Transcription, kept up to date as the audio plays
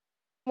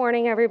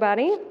Morning,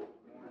 everybody.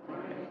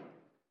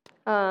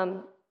 A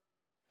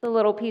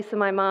little piece of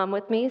my mom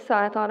with me, so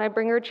I thought I'd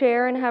bring her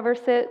chair and have her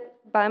sit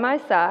by my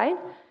side.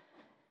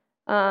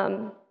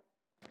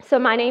 So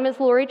my name is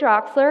Lori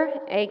Droxler,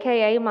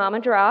 aka Mama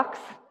Drox,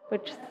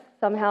 which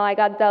somehow I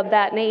got dubbed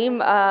that name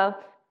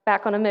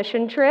back on a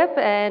mission trip,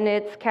 and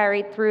it's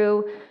carried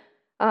through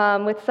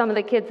with some of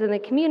the kids in the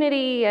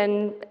community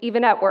and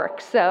even at work.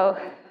 So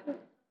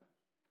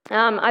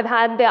I've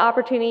had the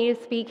opportunity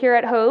to speak here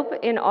at Hope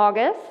in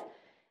August,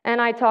 and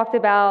I talked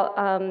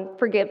about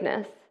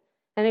forgiveness.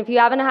 And if you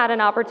haven't had an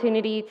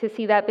opportunity to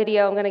see that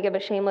video, I'm going to give a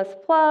shameless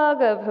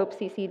plug of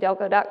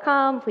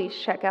hopeccdelco.com. Please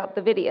check out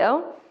the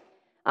video.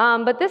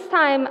 But this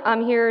time,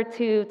 I'm here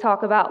to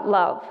talk about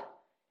love.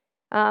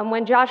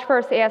 When Josh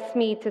first asked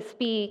me to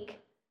speak,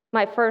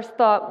 my first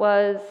thought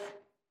was,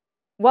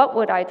 what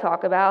would I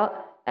talk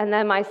about? And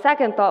then my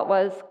second thought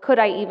was, could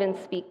I even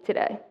speak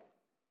today?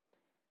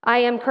 I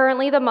am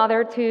currently the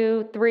mother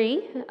to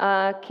three,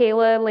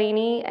 Kayla,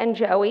 Lainey, and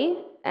Joey.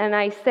 And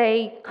I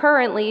say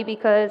currently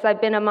because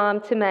I've been a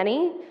mom to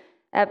many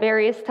at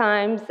various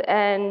times,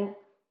 and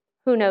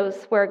who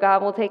knows where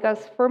God will take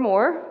us for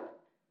more.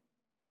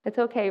 It's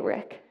okay,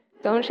 Rick.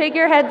 Don't shake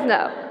your heads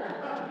no.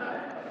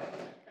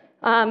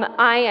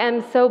 I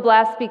am so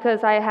blessed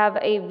because I have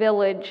a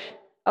village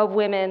of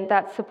women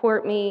that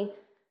support me,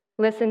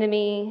 listen to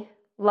me,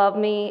 love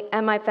me,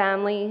 and my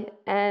family,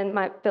 and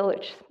my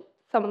village.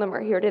 Some of them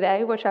are here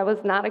today, which I was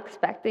not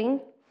expecting.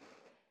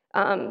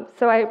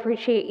 So I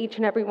appreciate each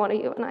and every one of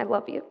you, and I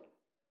love you.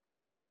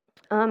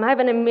 I have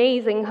an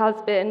amazing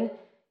husband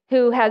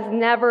who has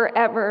never,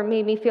 ever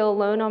made me feel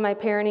alone on my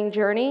parenting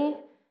journey,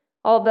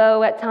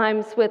 although at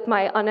times with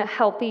my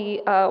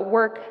unhealthy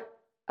work,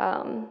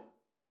 I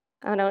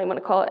don't even want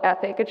to call it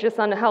ethic, it's just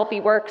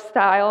unhealthy work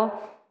style,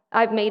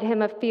 I've made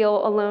him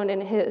feel alone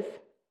in his.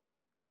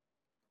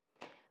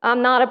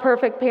 I'm not a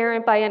perfect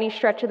parent by any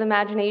stretch of the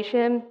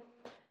imagination,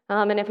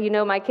 and if you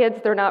know my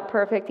kids, they're not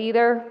perfect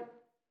either.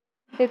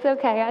 It's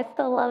okay, I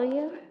still love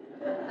you.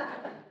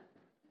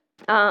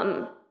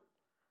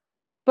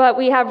 But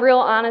we have real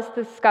honest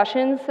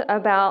discussions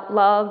about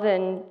love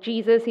and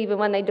Jesus, even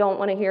when they don't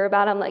want to hear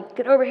about it. I'm like,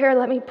 get over here,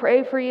 let me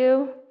pray for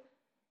you.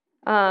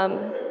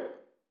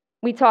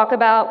 We talk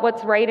about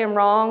what's right and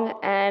wrong,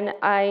 and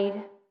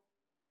I'm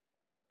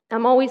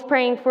always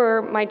praying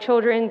for my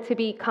children to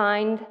be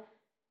kind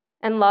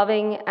and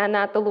loving, and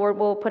that the Lord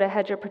will put a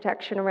hedge of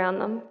protection around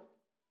them.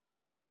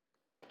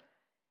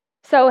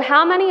 So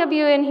how many of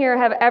you in here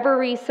have ever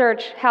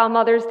researched how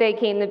Mother's Day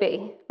came to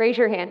be? Raise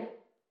your hand.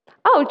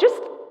 Oh, okay,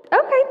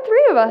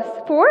 3 of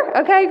us. 4?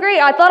 Okay, great.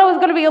 I thought I was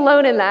going to be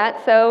alone in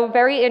that. So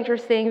very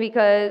interesting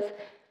because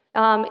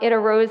it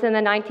arose in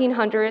the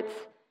 1900s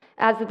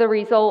as the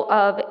result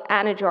of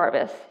Anna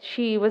Jarvis.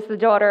 She was the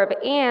daughter of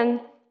Anne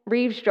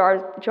Reeves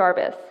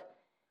Jarvis.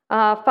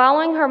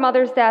 Following her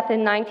mother's death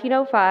in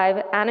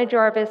 1905, Anna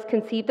Jarvis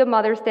conceived of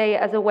Mother's Day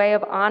as a way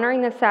of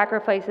honoring the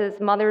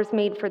sacrifices mothers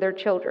made for their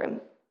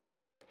children.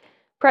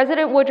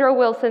 President Woodrow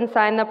Wilson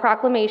signed the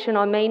proclamation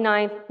on May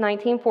 9,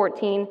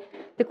 1914,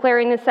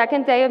 declaring the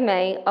second day of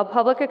May a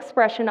public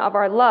expression of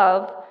our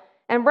love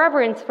and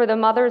reverence for the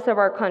mothers of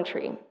our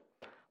country.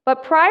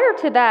 But prior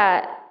to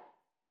that,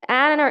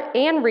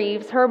 Anne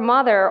Reeves, her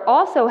mother,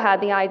 also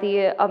had the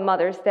idea of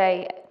Mother's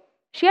Day.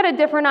 She had a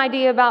different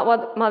idea about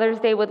what Mother's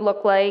Day would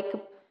look like,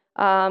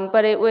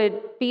 but it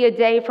would be a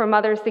day for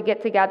mothers to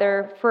get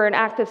together for an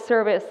act of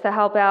service to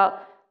help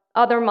out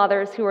other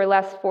mothers who were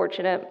less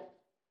fortunate.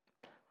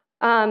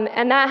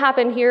 And that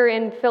happened here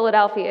in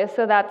Philadelphia,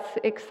 so that's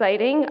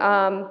exciting.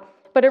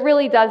 But it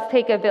really does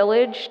take a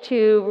village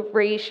to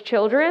raise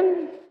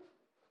children.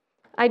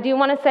 I do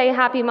want to say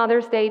Happy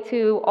Mother's Day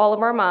to all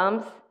of our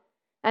moms,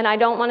 and I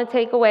don't want to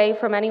take away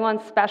from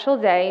anyone's special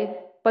day,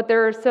 but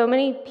there are so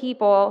many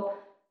people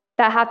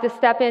that have to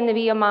step in to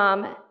be a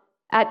mom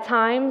at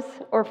times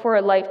or for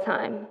a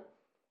lifetime.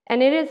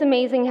 And it is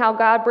amazing how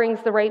God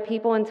brings the right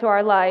people into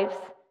our lives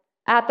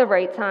at the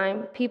right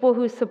time, people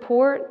who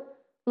support,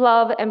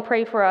 love, and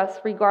pray for us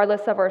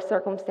regardless of our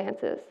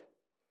circumstances.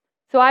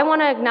 So I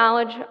want to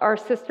acknowledge our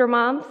sister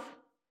moms,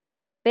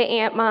 the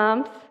aunt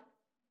moms,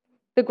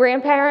 the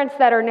grandparents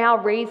that are now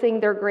raising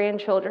their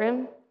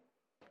grandchildren,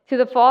 to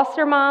the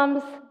foster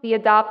moms, the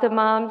adoptive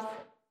moms,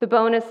 the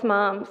bonus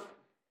moms,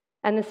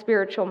 and the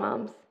spiritual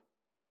moms.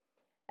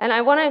 And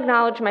I want to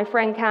acknowledge my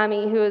friend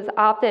Cami, who has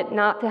opted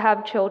not to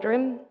have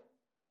children.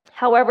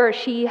 However,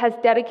 she has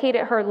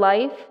dedicated her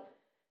life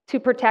to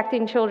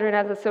protecting children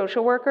as a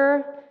social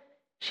worker.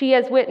 She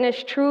has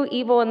witnessed true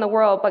evil in the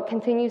world, but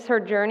continues her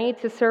journey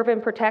to serve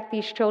and protect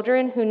these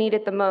children who need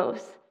it the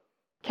most.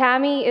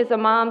 Cami is a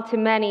mom to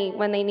many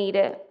when they need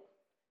it.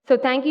 So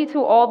thank you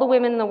to all the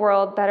women in the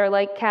world that are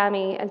like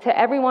Cami, and to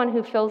everyone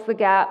who fills the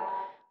gap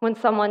when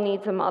someone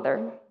needs a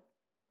mother.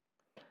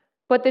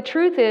 But the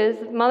truth is,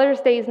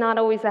 Mother's Day is not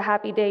always a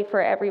happy day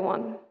for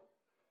everyone.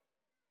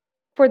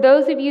 For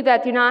those of you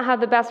that do not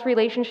have the best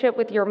relationship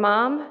with your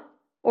mom,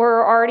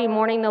 or are already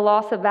mourning the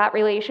loss of that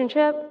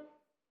relationship,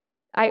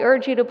 I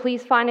urge you to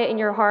please find it in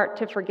your heart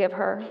to forgive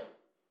her.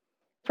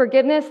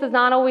 Forgiveness does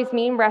not always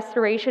mean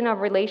restoration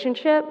of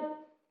relationship,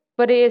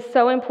 but it is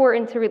so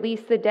important to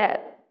release the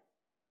debt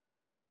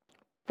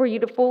for you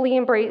to fully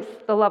embrace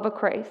the love of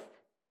Christ.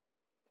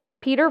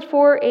 Peter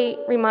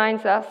 4:8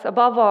 reminds us,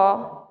 above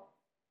all,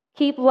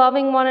 keep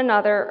loving one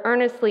another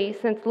earnestly,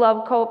 since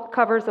love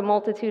covers a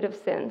multitude of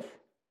sins.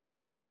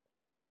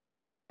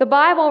 The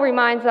Bible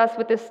reminds us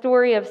with the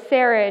story of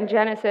Sarah in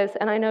Genesis,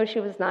 and I know she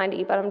was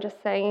 90, but I'm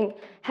just saying,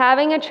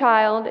 having a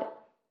child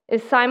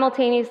is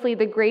simultaneously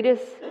the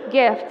greatest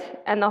gift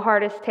and the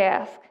hardest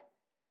task.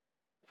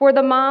 For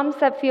the moms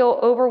that feel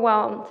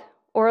overwhelmed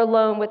or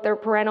alone with their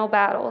parental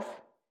battles,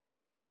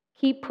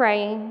 keep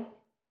praying,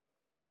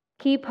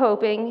 keep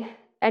hoping,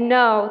 and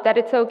know that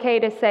it's okay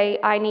to say,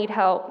 I need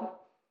help.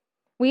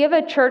 We have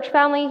a church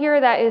family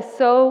here that is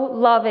so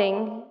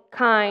loving,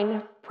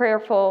 kind,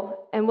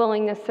 prayerful, and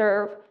willing to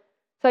serve.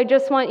 So I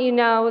just want you to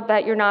know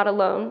that you're not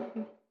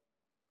alone.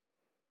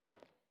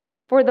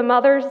 For the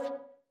mothers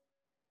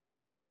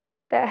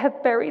that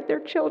have buried their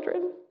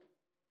children,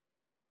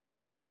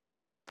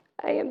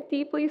 I am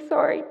deeply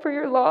sorry for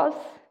your loss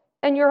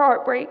and your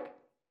heartbreak.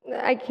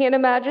 I can't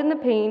imagine the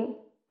pain.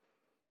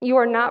 You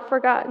are not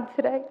forgotten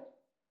today.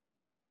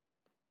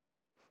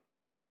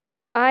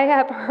 I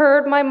have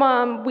heard my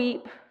mom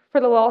weep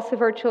for the loss of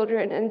her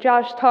children, and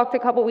Josh talked a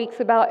couple weeks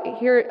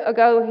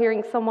ago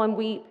hearing someone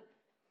weep.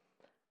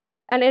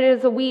 And it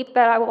is a weep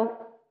that I will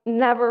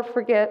never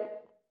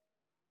forget.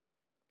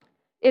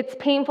 It's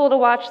painful to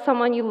watch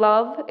someone you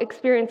love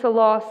experience a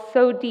loss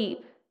so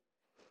deep,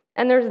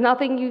 and there's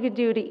nothing you could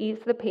do to ease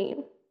the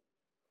pain.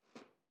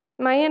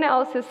 My Aunt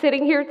Alice is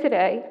sitting here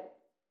today,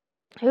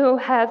 who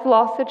has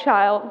lost a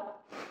child,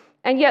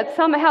 and yet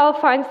somehow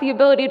finds the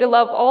ability to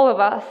love all of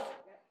us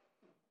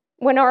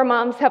when our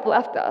moms have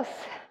left us.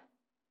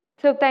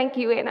 So thank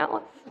you, Aunt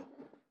Alice.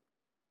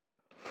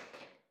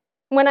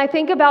 When I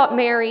think about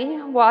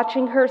Mary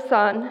watching her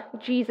son,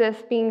 Jesus,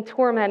 being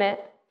tormented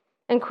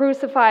and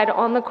crucified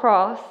on the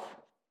cross,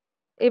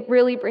 it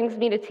really brings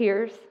me to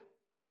tears.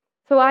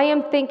 So I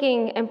am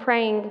thinking and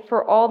praying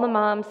for all the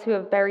moms who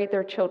have buried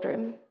their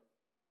children.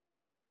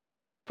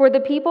 For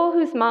the people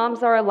whose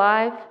moms are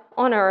alive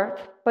on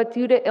earth, but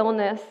due to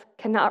illness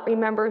cannot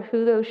remember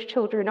who those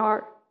children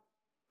are.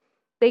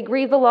 They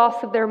grieve the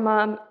loss of their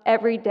mom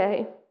every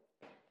day.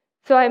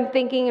 So I'm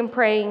thinking and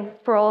praying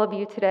for all of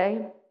you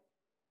today.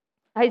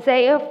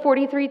 Isaiah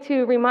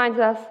 43:2 reminds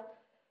us,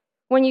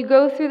 when you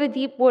go through the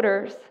deep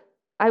waters,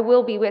 I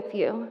will be with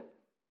you.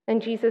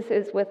 And Jesus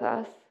is with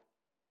us.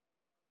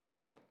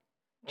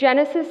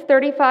 Genesis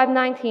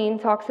 35:19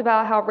 talks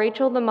about how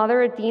Rachel, the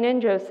mother of Dinah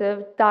and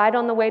Joseph, died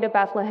on the way to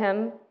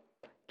Bethlehem,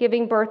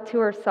 giving birth to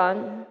her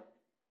son.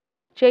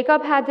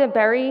 Jacob had to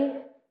bury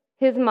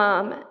his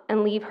mom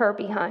and leave her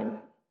behind.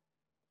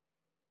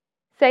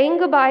 Saying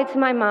goodbye to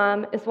my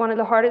mom is one of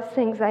the hardest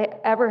things I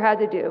ever had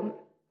to do.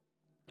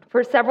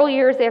 For several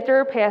years after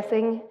her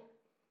passing,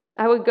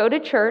 I would go to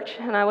church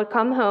and I would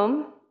come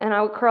home and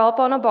I would curl up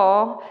in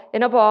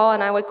a ball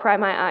and I would cry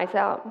my eyes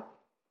out.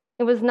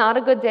 It was not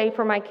a good day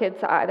for my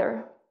kids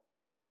either.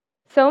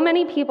 So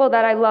many people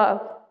that I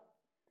love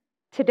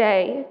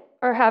today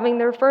are having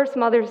their first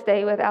Mother's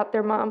Day without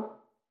their mom,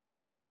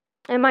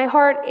 and my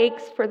heart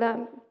aches for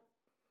them.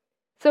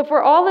 So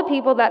for all the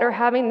people that are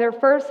having their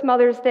first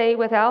Mother's Day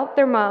without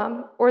their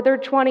mom, or their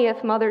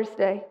 20th Mother's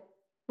Day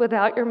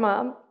without your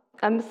mom,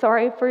 I'm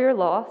sorry for your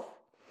loss,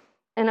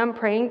 and I'm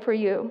praying for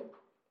you.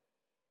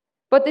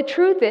 But the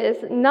truth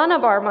is, none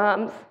of our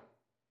moms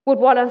would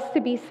want us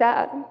to be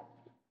sad.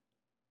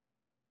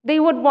 They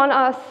would want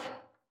us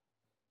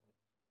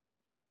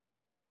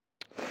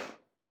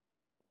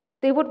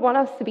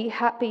to be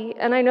happy,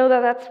 and I know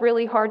that that's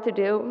really hard to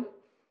do.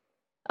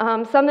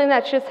 Something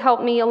that's just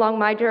helped me along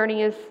my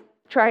journey is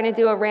trying to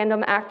do a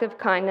random act of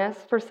kindness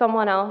for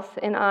someone else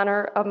in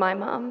honor of my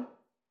mom.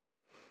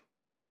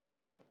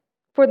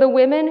 For the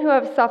women who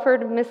have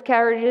suffered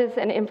miscarriages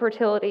and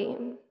infertility,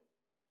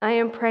 I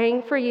am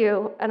praying for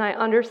you, and I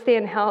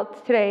understand how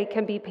today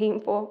can be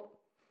painful.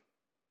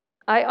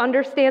 I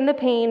understand the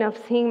pain of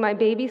seeing my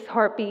baby's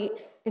heartbeat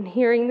and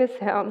hearing the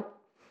sound,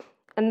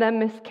 and then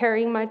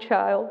miscarrying my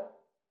child.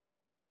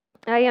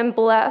 I am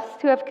blessed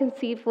to have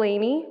conceived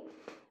Lainey,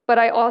 but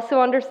I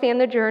also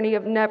understand the journey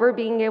of never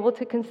being able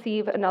to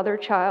conceive another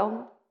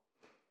child.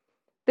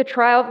 The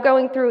trial of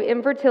going through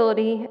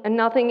infertility and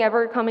nothing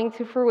ever coming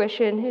to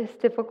fruition is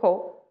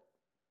difficult.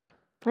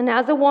 And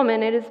as a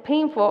woman, it is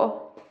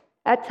painful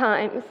at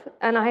times,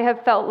 and I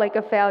have felt like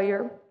a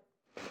failure.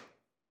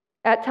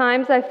 At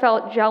times, I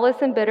felt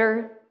jealous and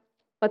bitter,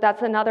 but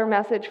that's another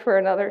message for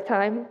another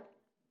time.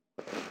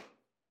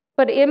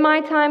 But in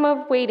my time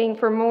of waiting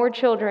for more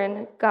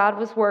children, God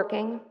was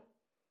working.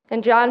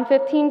 In John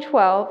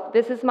 15:12,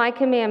 this is my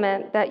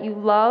commandment, that you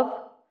love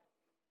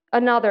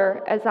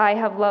another as I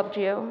have loved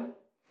you.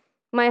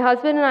 My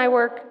husband and I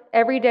work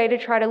every day to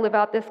try to live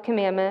out this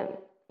commandment.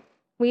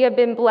 We have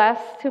been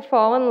blessed to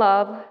fall in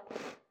love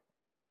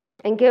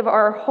and give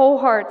our whole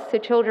hearts to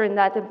children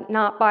that did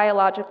not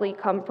biologically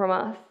come from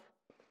us.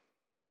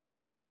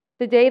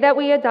 The day that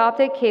we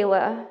adopted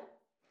Kayla,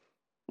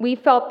 we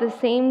felt the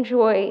same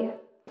joy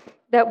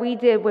that we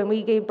did when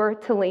we gave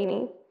birth to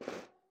Lainey.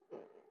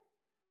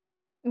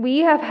 We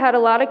have had a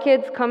lot of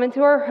kids come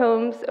into our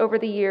homes over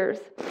the years,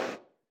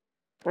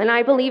 and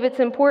I believe it's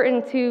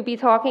important to be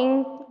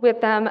talking with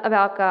them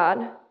about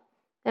God.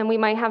 And we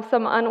might have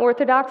some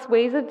unorthodox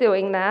ways of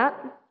doing that.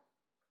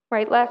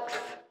 Right, Lex?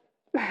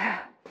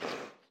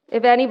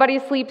 If anybody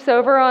sleeps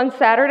over on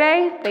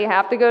Saturday, they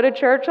have to go to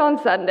church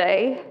on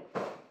Sunday.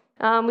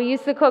 We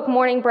used to cook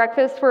morning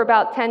breakfast for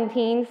about 10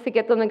 teens to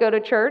get them to go to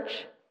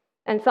church,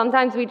 and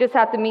sometimes we just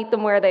have to meet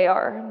them where they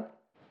are.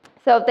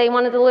 So if they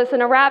wanted to listen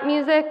to rap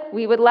music,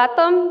 we would let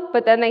them,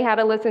 but then they had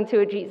to listen to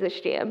a Jesus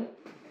jam.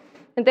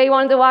 If they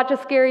wanted to watch a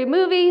scary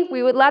movie,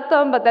 we would let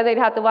them, but then they'd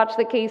have to watch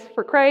The Case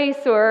for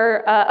Christ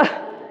or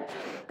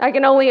I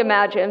can only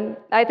imagine.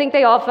 I think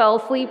they all fell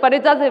asleep, but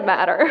it doesn't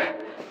matter.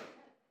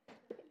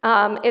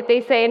 If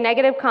they say a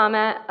negative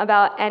comment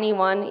about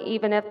anyone,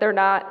 even if they're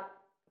not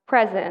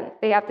present,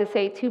 they have to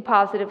say 2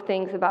 positive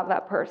things about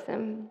that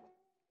person.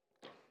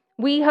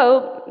 We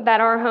hope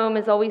that our home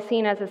is always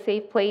seen as a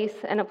safe place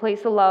and a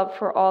place of love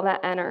for all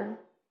that enter.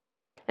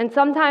 And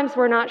sometimes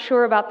we're not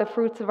sure about the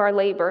fruits of our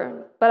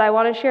labor, but I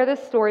want to share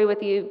this story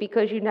with you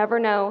because you never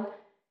know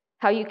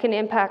how you can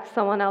impact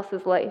someone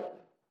else's life.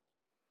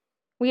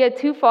 We had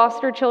 2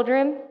 foster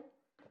children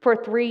for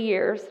 3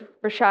 years,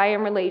 Rashai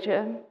and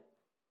Relasia.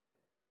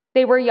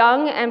 They were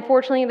young, and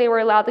fortunately, they were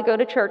allowed to go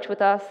to church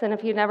with us. And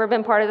if you've never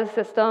been part of the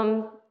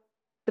system,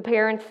 the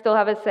parents still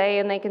have a say,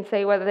 and they can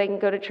say whether they can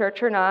go to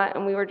church or not.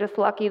 And we were just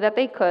lucky that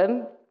they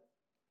could.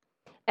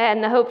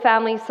 And the Hope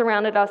family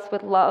surrounded us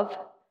with love.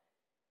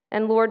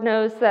 And Lord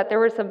knows that there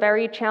were some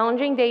very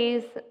challenging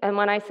days. And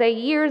when I say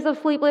years of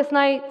sleepless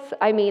nights,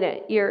 I mean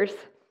it, years.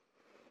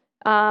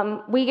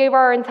 We gave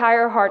our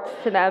entire hearts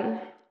to them.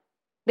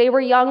 They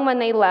were young when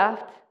they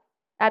left,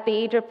 at the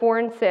age of 4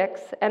 and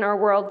 6, and our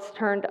worlds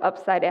turned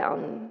upside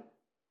down.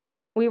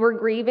 We were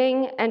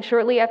grieving, and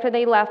shortly after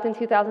they left in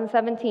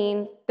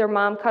 2017, their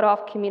mom cut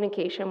off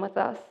communication with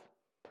us.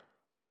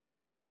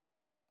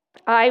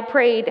 I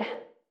prayed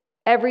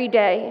every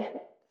day.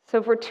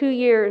 So for 2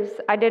 years,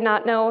 I did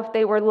not know if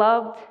they were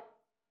loved,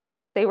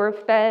 if they were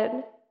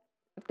fed,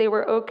 if they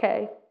were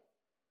okay.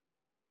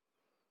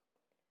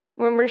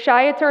 When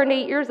Rashia turned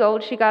 8 years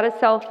old, she got a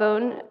cell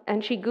phone,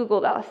 and she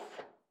Googled us.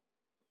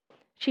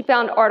 She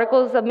found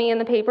articles of me in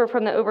the paper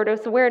from the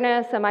overdose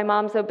awareness and my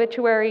mom's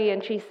obituary,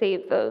 and she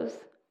saved those.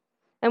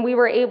 And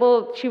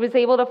she was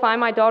able to find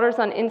my daughters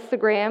on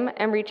Instagram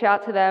and reach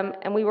out to them,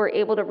 and we were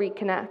able to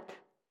reconnect.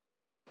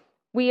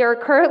 We are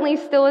currently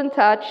still in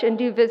touch and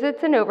do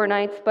visits and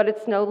overnights, but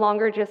it's no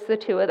longer just the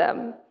 2 of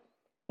them.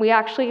 We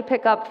actually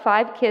pick up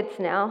 5 kids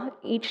now,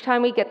 each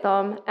time we get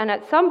them, and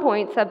at some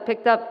points have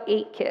picked up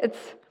 8 kids.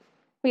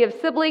 We have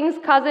siblings,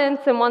 cousins,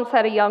 and once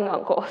had a young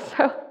uncle,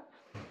 so.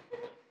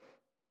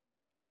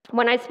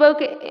 When I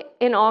spoke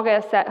in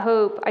August at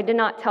Hope, I did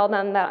not tell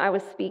them that I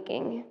was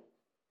speaking.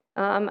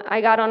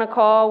 I got on a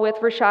call with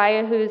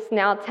Rashia, who's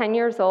now 10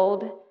 years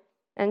old,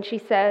 and she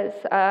says,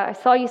 I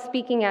saw you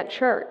speaking at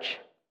church.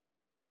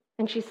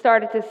 And she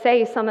started to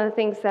say some of the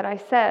things that I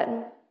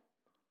said.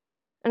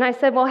 And I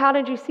said, well, how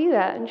did you see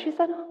that? And she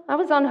said, I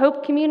was on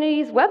Hope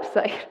Community's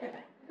website.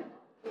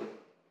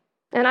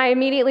 And I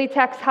immediately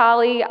text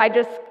Holly.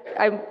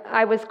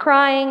 I was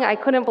crying. I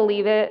couldn't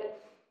believe it.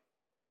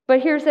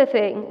 But here's the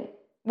thing.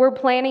 We're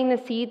planting the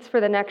seeds for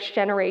the next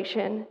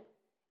generation,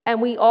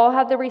 and we all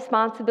have the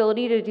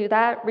responsibility to do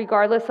that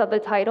regardless of the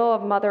title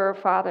of mother or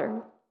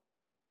father.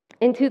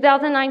 In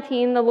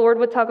 2019, the Lord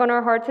would tug on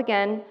our hearts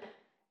again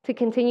to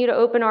continue to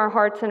open our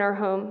hearts and our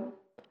home.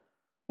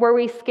 Were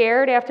we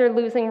scared after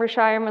losing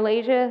Rashai and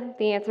Relasia?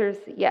 The answer is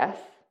yes.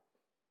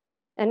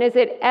 And is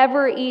it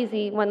ever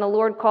easy when the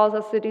Lord calls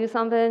us to do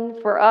something?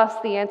 For us,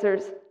 the answer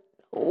is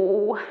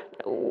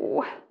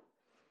no.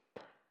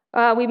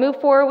 We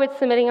moved forward with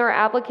submitting our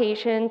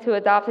application to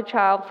adopt a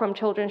child from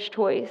Children's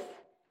Choice.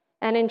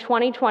 And in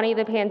 2020,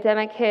 the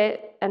pandemic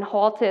hit and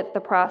halted the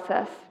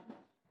process.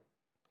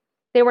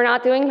 They were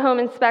not doing home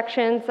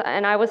inspections,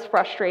 and I was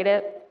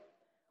frustrated.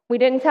 We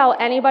didn't tell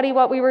anybody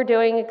what we were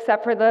doing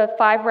except for the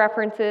 5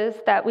 references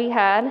that we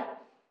had.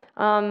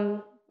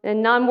 And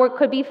none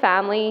could be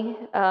family,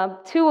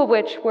 2 of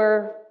which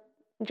were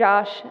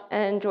Josh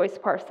and Joyce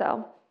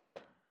Parcell.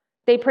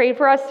 They prayed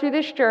for us through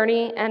this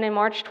journey, and in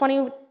March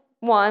 21,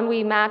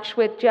 we matched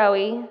with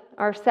Joey,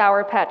 our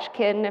Sour Patch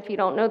Kid. And if you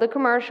don't know the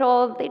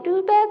commercial, they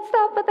do bad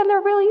stuff, but then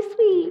they're really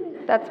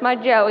sweet. That's my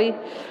Joey.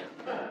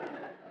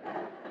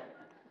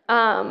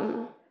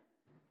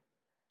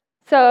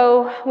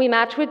 So we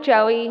matched with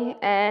Joey,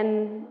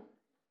 and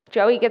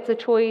Joey gets a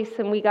choice,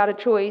 and we got a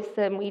choice,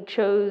 and we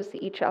chose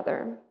each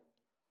other.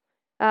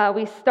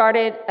 We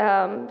started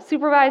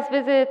supervised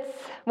visits.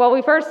 Well,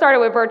 we first started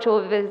with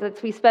virtual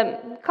visits. We spent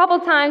a couple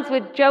times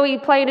with Joey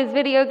playing his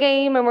video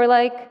game, and we're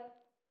like,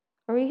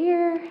 are we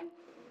here?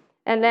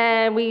 And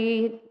then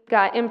we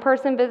got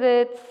in-person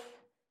visits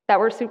that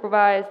were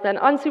supervised, then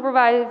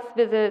unsupervised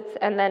visits,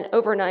 and then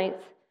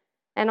overnights.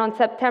 And on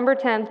September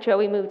 10th,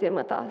 Joey moved in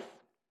with us.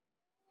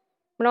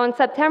 But on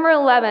September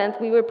 11th,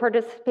 we would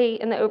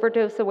participate in the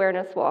overdose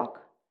awareness walk.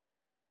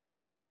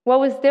 What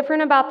was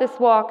different about this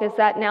walk is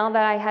that now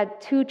that I had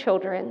 2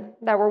 children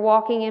that were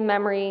walking in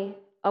memory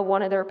of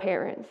one of their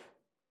parents,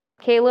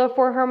 Kayla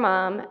for her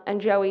mom and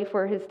Joey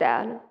for his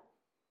dad.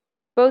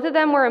 Both of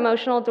them were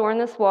emotional during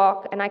this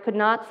walk, and I could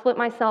not split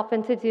myself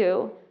into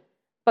 2,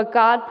 but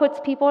God puts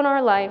people in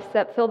our lives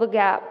that fill the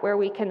gap where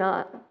we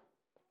cannot.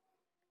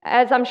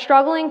 As I'm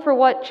struggling for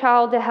what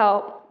child to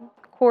help,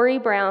 Corey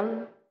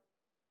Brown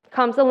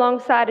comes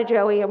alongside of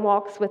Joey and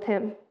walks with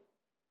him.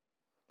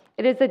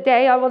 It is a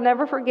day I will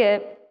never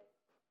forget,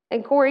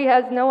 and Corey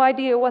has no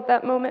idea what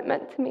that moment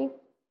meant to me.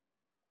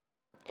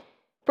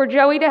 For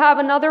Joey to have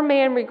another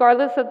man,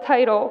 regardless of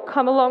title,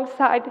 come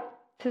alongside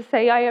to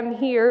say, I am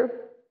here,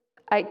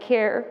 I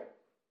care,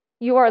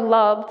 you are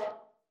loved,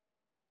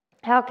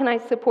 how can I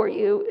support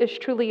you, is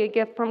truly a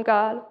gift from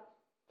God.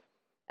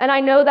 And I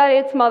know that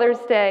it's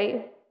Mother's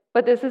Day,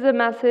 but this is a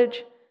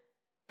message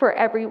for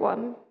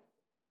everyone.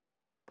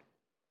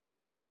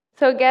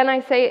 So again, I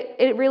say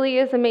it really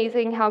is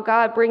amazing how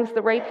God brings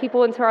the right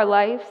people into our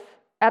lives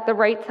at the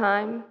right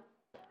time,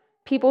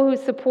 people who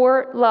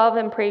support, love,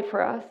 and pray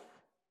for us.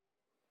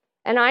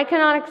 And I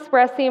cannot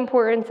express the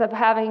importance of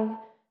having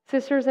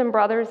sisters and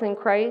brothers in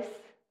Christ.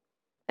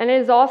 And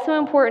it is also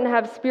important to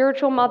have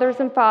spiritual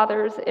mothers and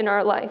fathers in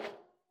our life.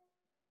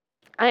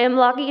 I am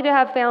lucky to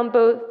have found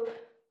both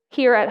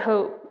here at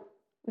Hope.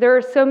 There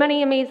are so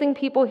many amazing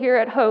people here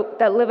at Hope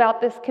that live out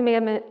this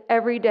commandment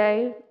every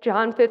day,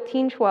 John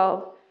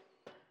 15:12.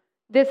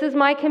 This is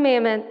my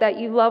commandment, that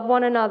you love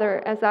one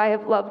another as I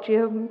have loved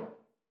you.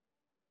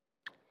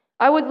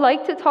 I would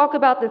like to talk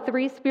about the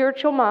 3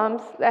 spiritual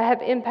moms that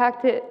have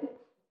impacted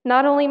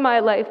not only my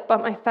life, but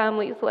my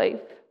family's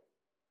life.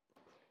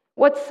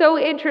 What's so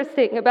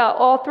interesting about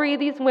all 3 of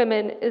these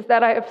women is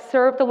that I have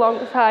served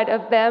alongside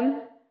of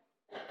them,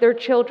 their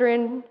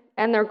children,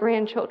 and their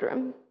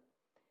grandchildren.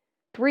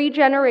 3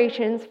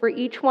 generations for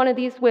each one of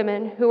these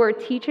women who are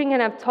teaching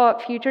and have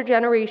taught future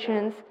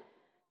generations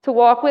to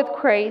walk with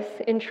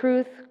Christ in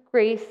truth,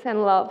 grace,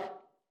 and love.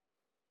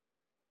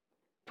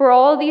 For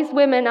all of these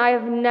women, I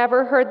have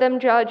never heard them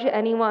judge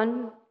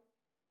anyone.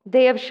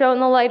 They have shown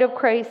the light of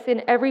Christ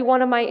in every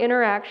one of my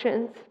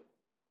interactions.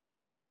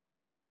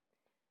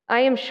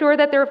 I am sure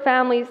that their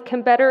families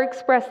can better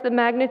express the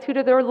magnitude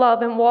of their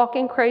love and walk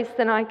in Christ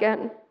than I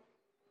can.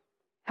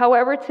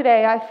 However,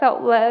 today I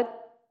felt led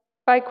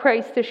by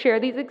Christ to share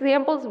these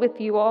examples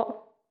with you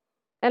all,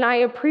 and I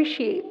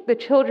appreciate the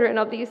children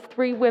of these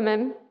 3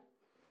 women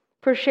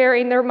for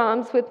sharing their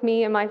moms with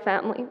me and my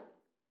family.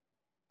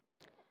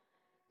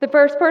 The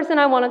first person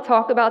I want to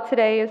talk about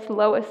today is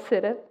Lois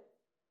Siddick.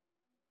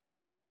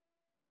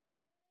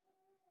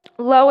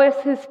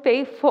 Lois is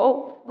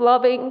faithful,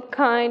 loving,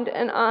 kind,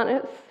 and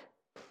honest.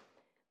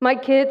 My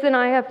kids and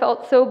I have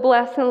felt so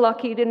blessed and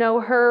lucky to know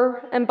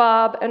her and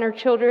Bob and her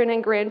children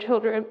and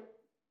grandchildren.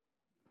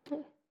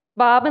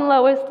 Bob and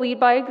Lois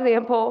lead by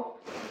example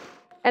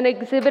and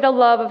exhibit a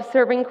love of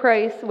serving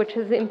Christ, which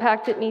has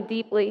impacted me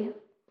deeply.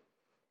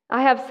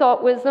 I have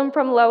sought wisdom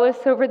from Lois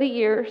over the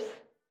years,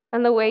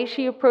 and the way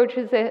she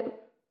approaches it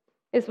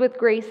is with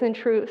grace and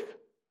truth.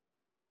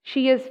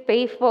 She is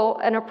faithful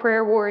and a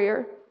prayer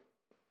warrior.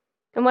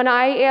 And when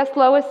I ask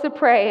Lois to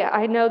pray,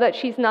 I know that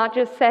she's not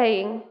just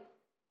saying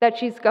that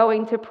she's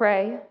going to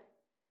pray.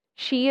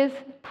 She is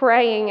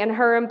praying, and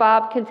her and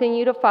Bob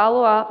continue to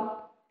follow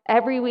up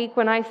every week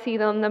when I see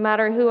them, no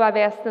matter who I've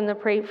asked them to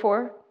pray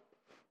for.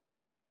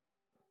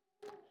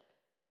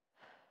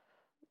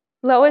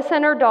 Lois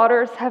and her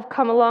daughters have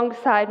come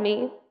alongside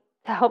me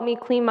to help me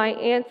clean my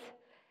aunt's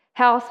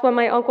house when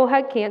my uncle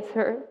had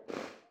cancer.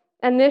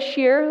 And this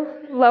year,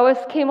 Lois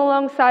came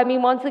alongside me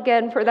once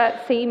again for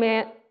that same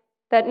aunt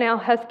that now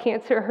has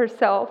cancer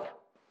herself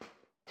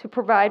to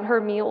provide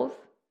her meals.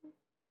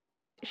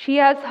 She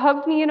has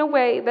hugged me in a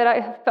way that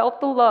I have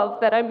felt the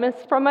love that I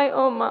missed from my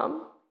own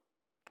mom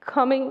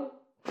coming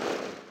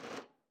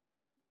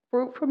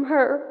through from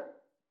her.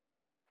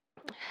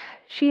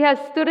 She has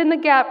stood in the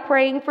gap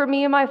praying for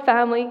me and my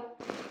family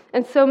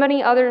and so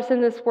many others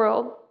in this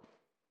world.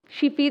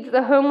 She feeds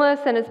the homeless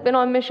and has been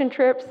on mission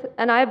trips,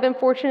 and I have been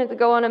fortunate to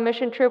go on a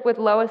mission trip with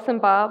Lois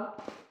and Bob.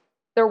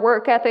 Their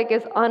work ethic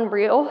is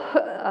unreal.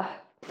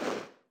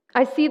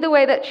 I see the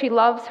way that she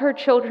loves her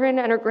children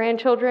and her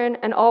grandchildren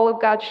and all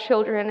of God's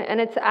children,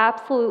 and it's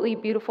absolutely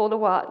beautiful to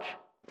watch.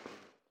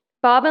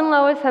 Bob and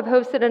Lois have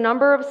hosted a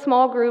number of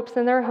small groups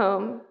in their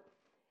home,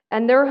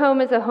 and their home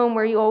is a home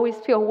where you always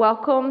feel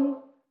welcome,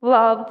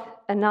 loved,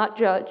 and not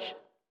judged.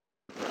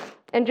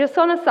 And just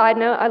on a side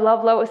note, I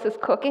love Lois's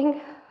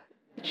cooking.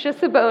 It's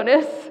just a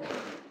bonus.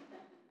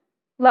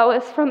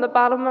 Lois, from the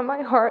bottom of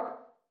my heart,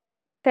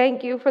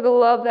 thank you for the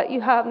love that you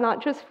have,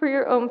 not just for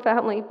your own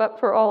family, but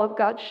for all of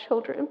God's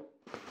children.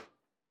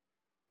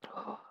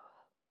 Oh,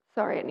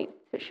 sorry, I need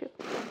tissue.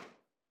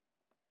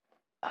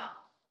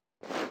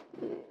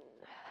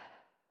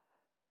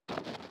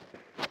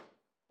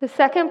 The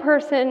second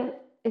person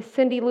is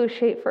Cindy Lou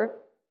Schaefer.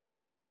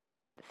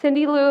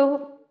 Cindy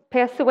Lou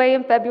passed away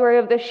in February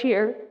of this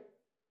year.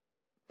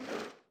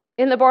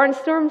 In the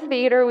Barnstorms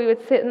Theater, we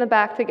would sit in the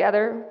back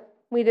together.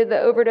 We did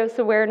the overdose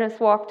awareness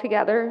walk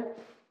together.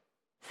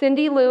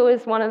 Cindy Lou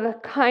is one of the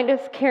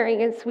kindest,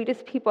 caring, and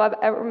sweetest people I've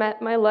ever met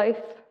in my life.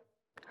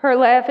 Her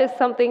laugh is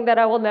something that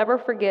I will never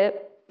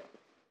forget.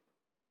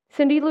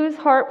 Cindy Lou's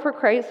heart for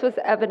Christ was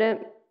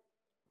evident.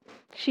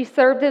 She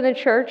served in the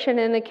church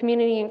and in the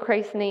community in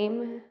Christ's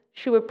name.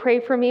 She would pray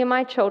for me and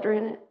my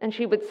children, and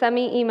she would send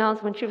me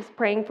emails when she was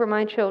praying for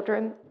my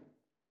children.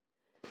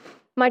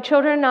 My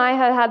children and I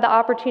had had the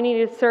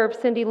opportunity to serve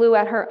Cindy Lou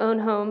at her own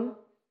home,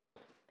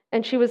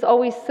 and she was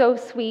always so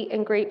sweet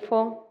and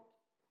grateful.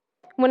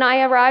 When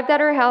I arrived at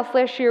her house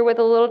last year with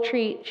a little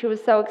treat, she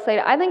was so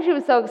excited. I think she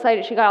was so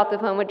excited she got off the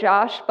phone with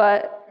Josh,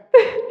 but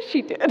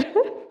she did.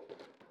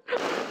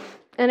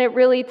 And it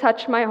really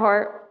touched my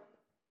heart.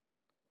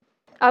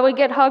 I would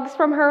get hugs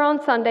from her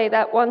on Sunday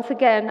that once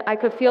again, I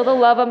could feel the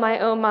love of my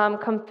own mom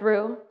come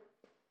through.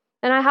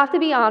 And I have to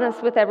be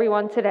honest with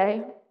everyone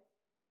today.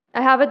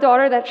 I have a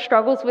daughter that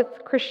struggles with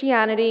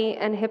Christianity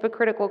and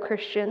hypocritical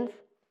Christians.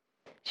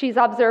 She's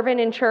observant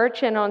in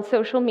church and on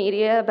social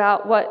media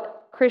about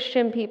what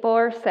Christian people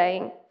are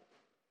saying.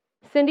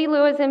 Cindy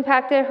Lou has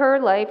impacted her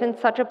life in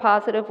such a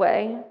positive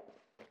way.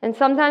 And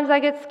sometimes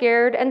I get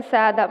scared and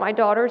sad that my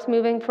daughter's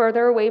moving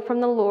further away from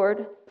the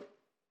Lord.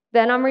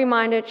 Then I'm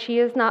reminded she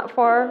is not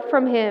far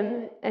from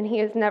Him, and He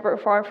is never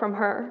far from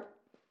her.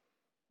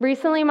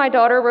 Recently, my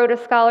daughter wrote a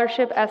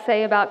scholarship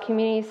essay about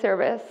community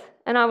service,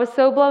 and I was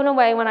so blown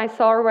away when I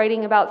saw her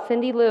writing about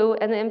Cindy Lou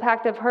and the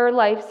impact of her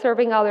life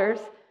serving others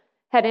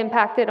had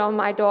impacted on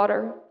my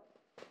daughter.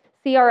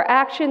 See, our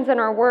actions and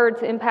our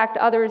words impact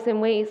others in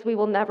ways we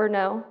will never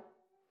know.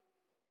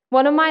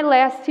 One of my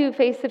last 2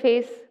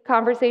 face-to-face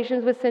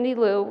conversations with Cindy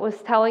Lou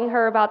was telling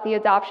her about the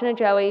adoption of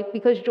Joey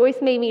because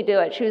Joyce made me do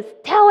it. She was,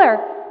 "Tell her!"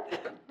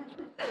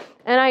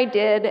 And I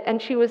did, and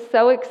she was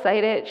so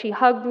excited. She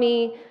hugged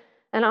me,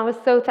 and I was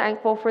so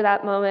thankful for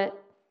that moment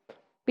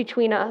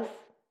between us.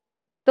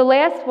 The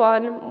last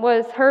one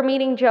was her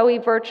meeting Joey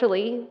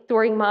virtually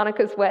during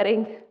Monica's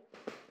wedding.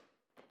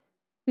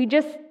 We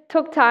just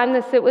took time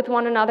to sit with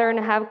one another and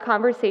have a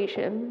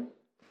conversation.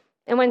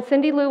 And when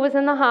Cindy Lou was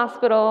in the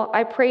hospital,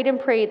 I prayed and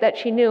prayed that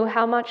she knew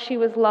how much she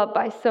was loved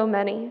by so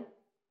many.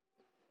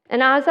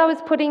 And as I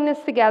was putting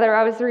this together,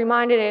 I was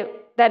reminded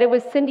that it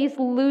was Cindy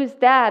Lou's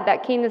dad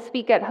that came to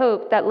speak at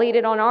Hope that laid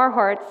it on our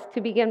hearts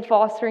to begin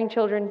fostering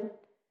children.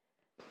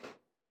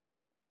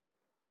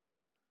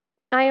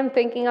 I am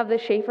thinking of the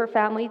Schaefer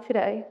family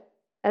today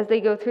as they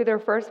go through their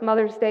first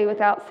Mother's Day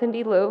without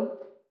Cindy Lou.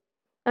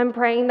 I'm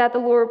praying that the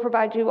Lord will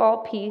provide you all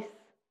peace.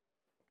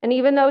 And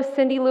even though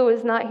Cindy Lou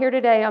is not here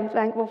today, I'm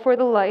thankful for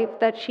the life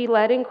that she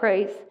led in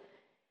Christ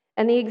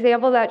and the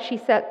example that she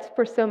sets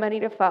for so many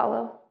to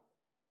follow.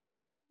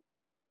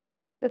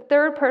 The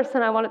third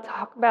person I want to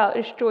talk about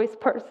is Joyce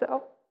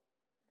Purcell.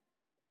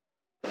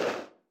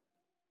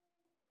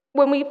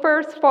 When we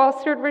first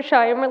fostered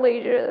Rashai in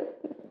Malaysia,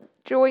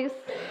 Joyce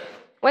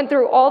went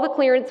through all the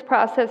clearance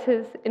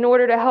processes in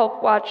order to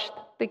help watch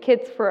the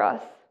kids for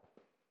us.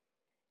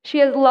 She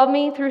has loved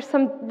me through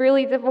some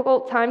really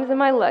difficult times in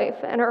my life,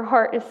 and her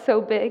heart is so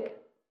big.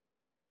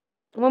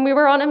 When we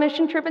were on a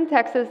mission trip in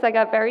Texas, I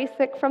got very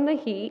sick from the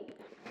heat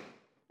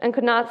and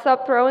could not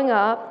stop throwing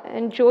up,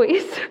 and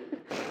Joyce,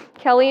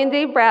 Kelly, and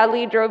Dave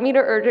Bradley drove me to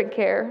urgent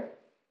care.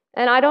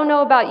 And I don't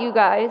know about you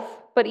guys,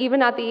 but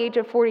even at the age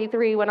of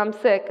 43, when I'm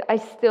sick, I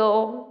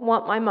still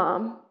want my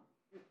mom.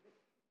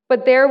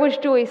 But there was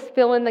Joyce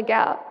filling the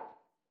gap,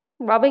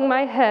 rubbing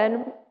my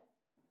head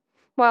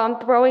while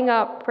I'm throwing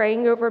up,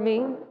 praying over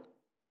me.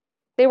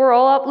 They were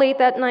all up late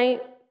that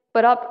night,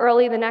 but up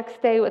early the next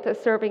day with a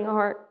serving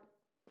heart.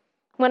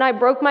 When I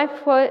broke my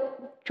foot,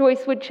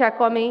 Joyce would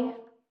check on me.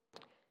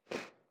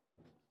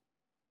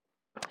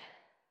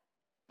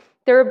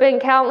 There have been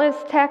countless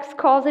texts,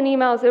 calls, and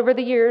emails over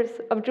the years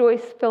of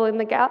Joyce filling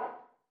the gap,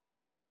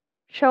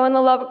 showing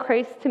the love of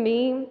Christ to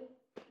me,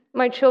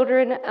 my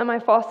children, and my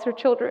foster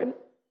children.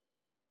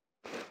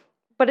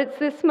 But it's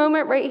this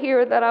moment right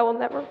here that I will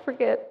never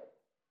forget.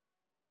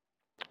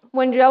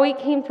 When Joey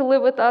came to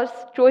live with us,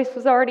 Joyce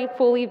was already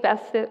fully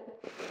vested.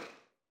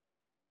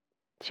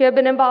 She had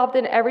been involved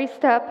in every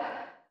step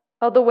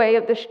of the way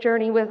of this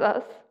journey with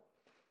us.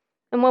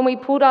 And when we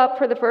pulled up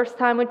for the first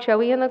time with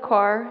Joey in the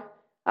car,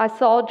 I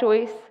saw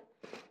Joyce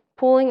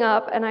pulling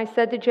up, and I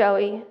said to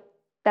Joey,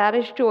 "That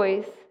is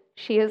Joyce.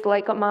 She is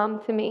like a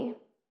mom to me."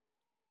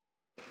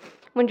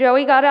 When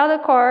Joey got out of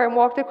the car and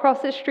walked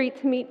across the street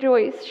to meet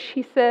Joyce,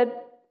 she said,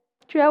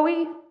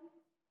 "Joey,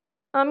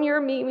 I'm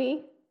your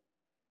Mimi.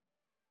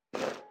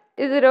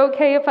 Is it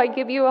okay if I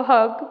give you a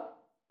hug?"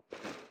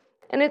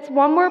 And it's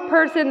one more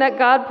person that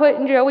God put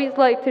in Joey's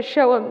life to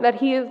show him that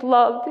he is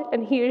loved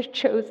and he is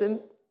chosen.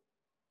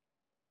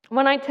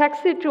 When I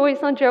texted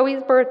Joyce on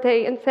Joey's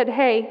birthday and said,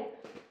 "Hey,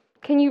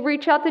 can you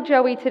reach out to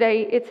Joey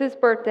today? It's his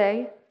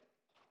birthday,"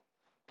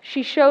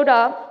 she showed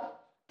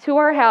up to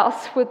our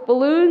house with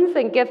balloons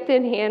and gift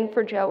in hand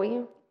for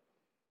Joey.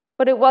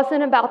 But it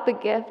wasn't about the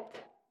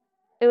gift.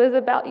 It was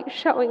about you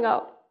showing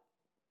up.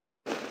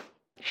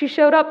 She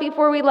showed up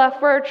before we left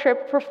for our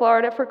trip for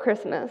Florida for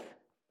Christmas.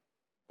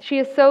 She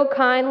is so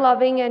kind,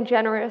 loving, and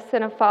generous,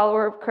 and a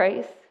follower of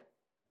Christ.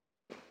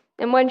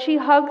 And when she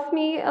hugs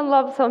me and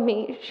loves on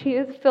me, she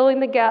is filling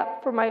the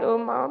gap for my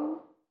own mom.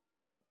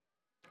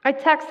 I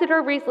texted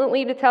her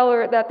recently to tell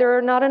her that there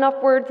are not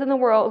enough words in the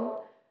world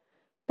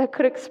that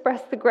could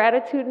express the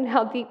gratitude and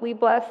how deeply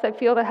blessed I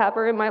feel to have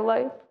her in my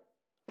life.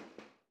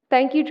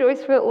 Thank you,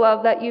 Joyce, for the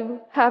love that you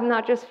have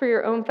not just for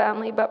your own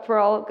family, but for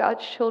all of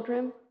God's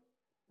children.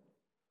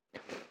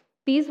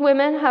 These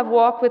women have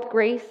walked with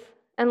grace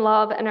and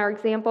love and are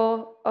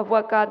example of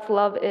what God's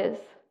love is.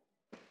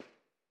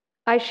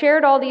 I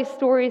shared all these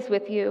stories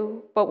with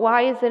you, but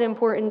why is it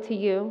important to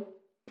you?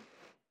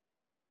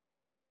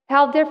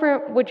 How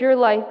different would your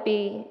life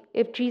be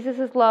if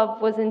Jesus'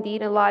 love was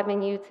indeed alive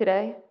in you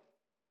today?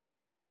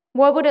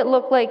 What would it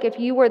look like if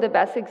you were the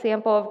best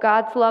example of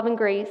God's love and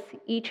grace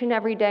each and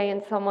every day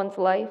in someone's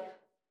life?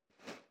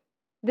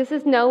 This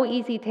is no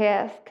easy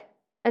task,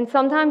 and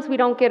sometimes we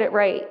don't get it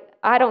right.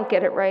 I don't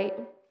get it right.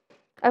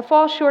 I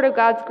fall short of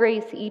God's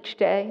grace each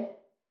day,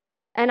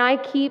 and I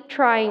keep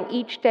trying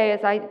each day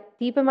as I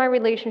deepen my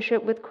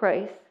relationship with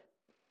Christ.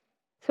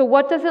 So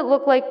what does it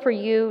look like for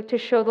you to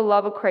show the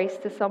love of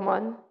Christ to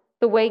someone,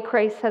 the way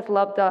Christ has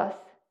loved us?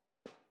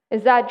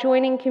 Is that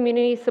joining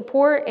community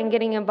support and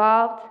getting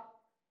involved?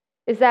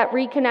 Is that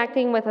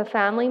reconnecting with a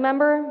family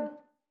member?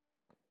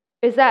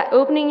 Is that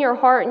opening your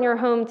heart and your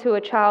home to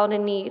a child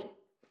in need?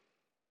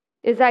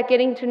 Is that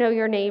getting to know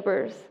your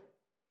neighbors?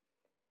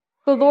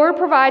 The Lord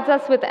provides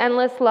us with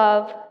endless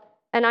love,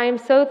 and I am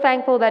so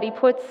thankful that He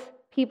puts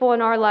people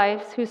in our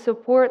lives who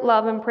support,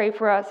 love, and pray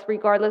for us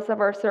regardless of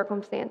our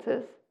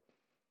circumstances.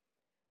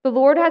 The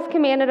Lord has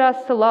commanded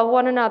us to love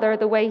one another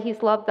the way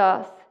He's loved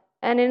us,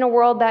 and in a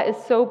world that is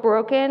so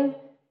broken,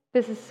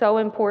 this is so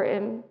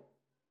important.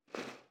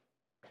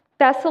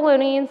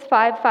 Thessalonians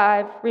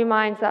 5:5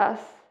 reminds us,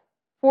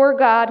 "For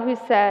God who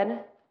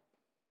said,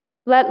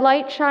 'Let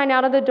light shine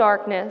out of the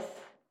darkness,'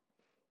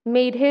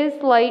 made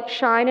His light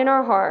shine in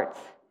our hearts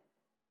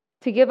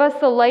to give us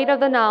the light of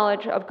the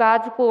knowledge of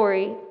God's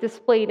glory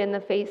displayed in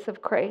the face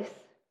of Christ."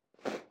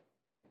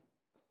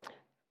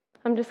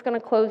 I'm just going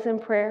to close in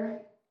prayer.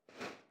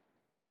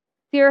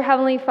 Dear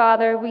Heavenly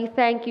Father, we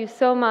thank you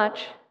so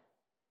much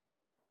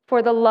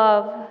for the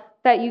love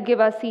that you give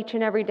us each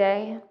and every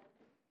day.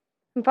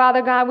 And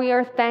Father God, we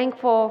are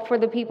thankful for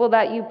the people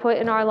that you put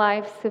in our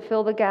lives to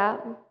fill the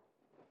gap.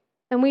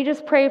 And we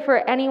just pray for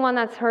anyone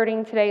that's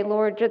hurting today,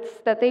 Lord,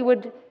 just that they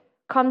would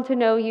come to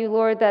know you,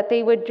 Lord, that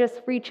they would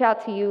just reach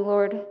out to you,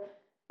 Lord,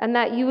 and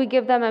that you would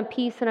give them a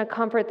peace and a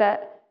comfort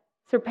that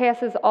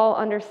surpasses all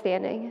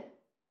understanding.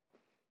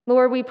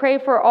 Lord, we pray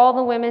for all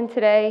the women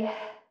today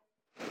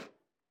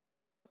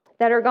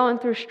that are going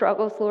through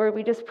struggles, Lord.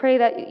 We just pray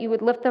that you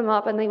would lift them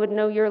up and they would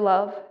know your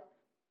love.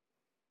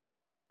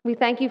 We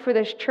thank you for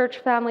this church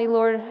family,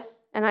 Lord,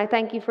 and I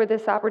thank you for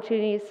this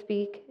opportunity to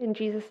speak. In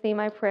Jesus' name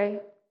I pray.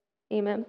 Amen.